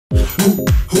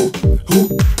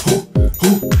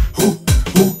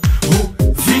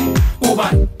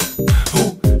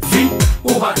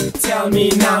Tell me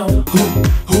now,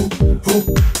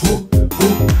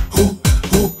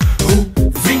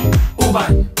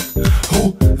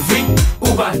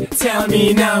 tell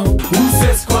me now, who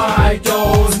says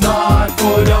Kwaito's not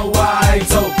for the white?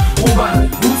 So,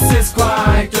 who says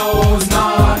Kwaito's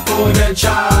not for the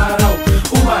child?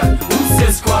 Who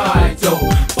says Kwaito?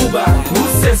 Who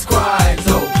says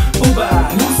Kwaito?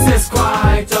 Who says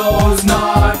Kwaito's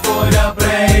not for the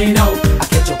brain? I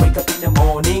catch you wake up in the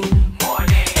morning,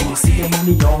 and you see them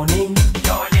only yawning.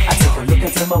 I take a look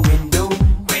out my window,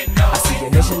 I see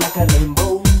your nation like a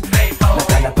rainbow. Like all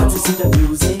the parties in the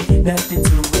music, nothing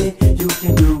to it, you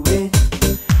can do it.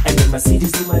 And when my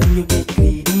CD's do money, you get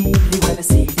greedy. You want a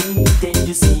CD, then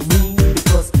you see me.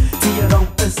 Because to your own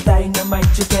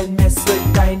dynamite, you can mess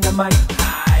with dynamite.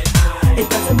 It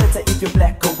doesn't matter if you're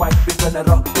black or white, we're gonna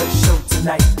rock the show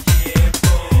tonight.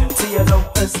 To your own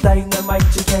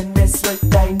dynamite, you can mess with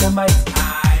dynamite.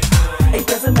 It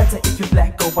doesn't matter if you're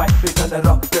black or white, we're gonna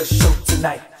rock the show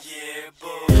tonight.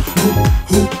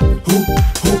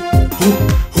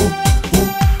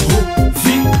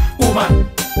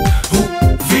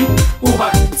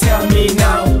 Tell me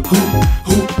now,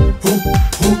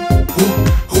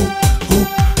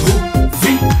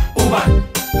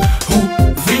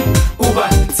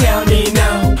 tell me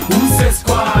now, who says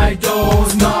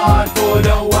Kwaito's not for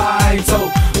the white? So,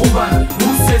 who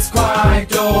says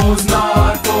Kwaito's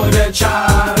not for the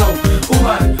child?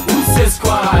 Who says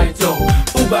Kwaito?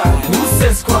 Who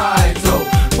says Kwaito?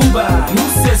 Who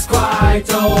says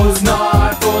Kwaito's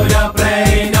not for the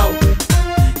brain?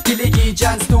 Giligi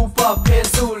John's super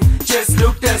pencil, just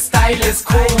look, the style is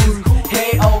cool.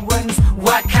 Hey Owens,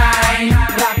 what kind?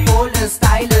 Black full, the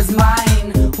style is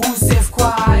mine. Who says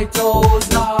Kwaito's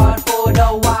not for the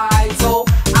white? So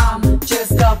I'm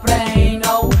just a brain.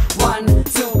 1,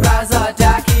 2, Raza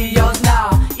Dakios now.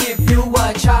 If you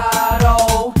were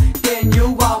Charo, then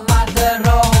you are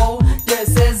Madero.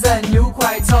 This is a new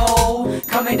Kwaito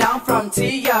coming down from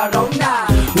Tiarona.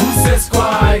 Who says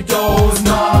Kwaito's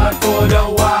not for the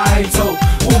white? So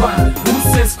who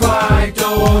says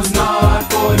Kwaito's not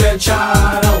for the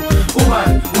child? Who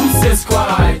says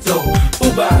Kwaito?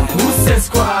 Who says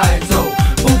Kwaito?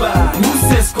 Who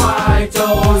says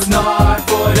Kwaito's not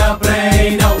for the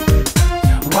brain?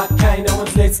 What kind of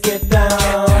ones? Let's get down.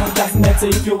 Doesn't matter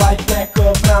if you're white, black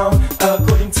or brown.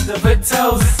 According to the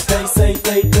Vitals, they say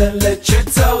they the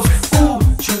lechitos. Ooh,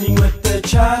 tuning with the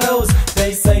charos.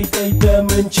 They say they the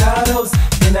mancharos.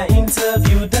 Then I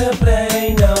interview the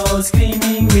Bruino,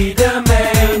 screaming with the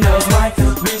Manos. My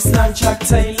wrist and Chuck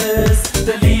Taylors,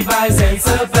 the Levi's and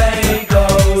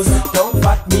Sevagos. Don't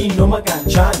fuck me, no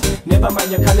Maganchan. Never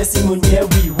mind your color, Simon, yeah,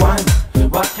 we won.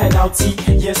 What kind outie?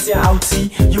 Yes, you're outie.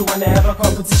 You wanna have a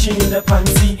competition in the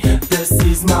panty? This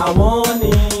is my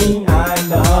warning. I'm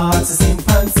the hottest in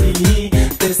panty.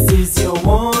 This is your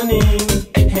warning.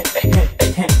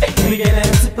 We're gonna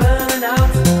have to burn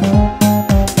out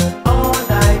all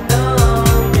night long.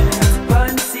 We're gonna have to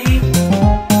panty,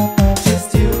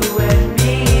 just you and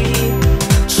me.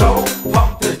 Tro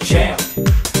pump the jam.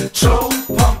 Tro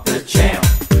pump the jam.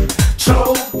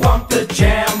 Tro pump the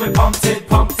jam. We pumped it,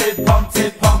 pumped it, pumped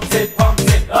it, pumped it, pumped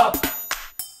it up.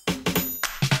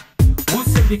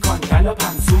 Who's the Kondala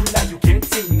Pansula? You can't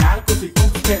sing now, cause we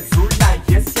cook Pezula.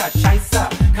 Yes, ya Shaisa,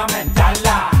 come and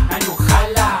dala. And you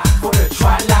hala for the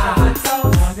trala.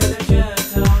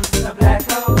 The black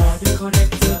hoes, the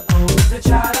corrector, the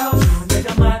charos,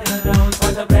 the mother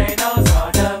for the brainos, or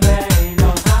the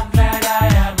manos. I'm glad I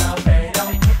am a braino.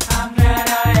 I'm glad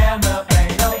I am a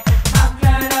braino. I'm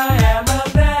glad I am a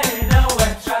braino.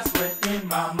 And trust within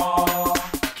my more.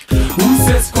 Who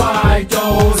says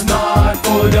Kwaito's not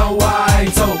for the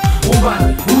white? So,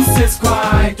 who says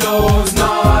Kwaito's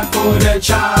not for the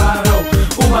child?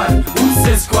 Who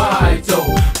says Kwaito?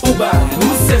 Who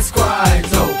says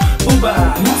Kwaito?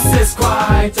 Who says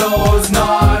Kwaito's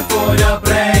not for the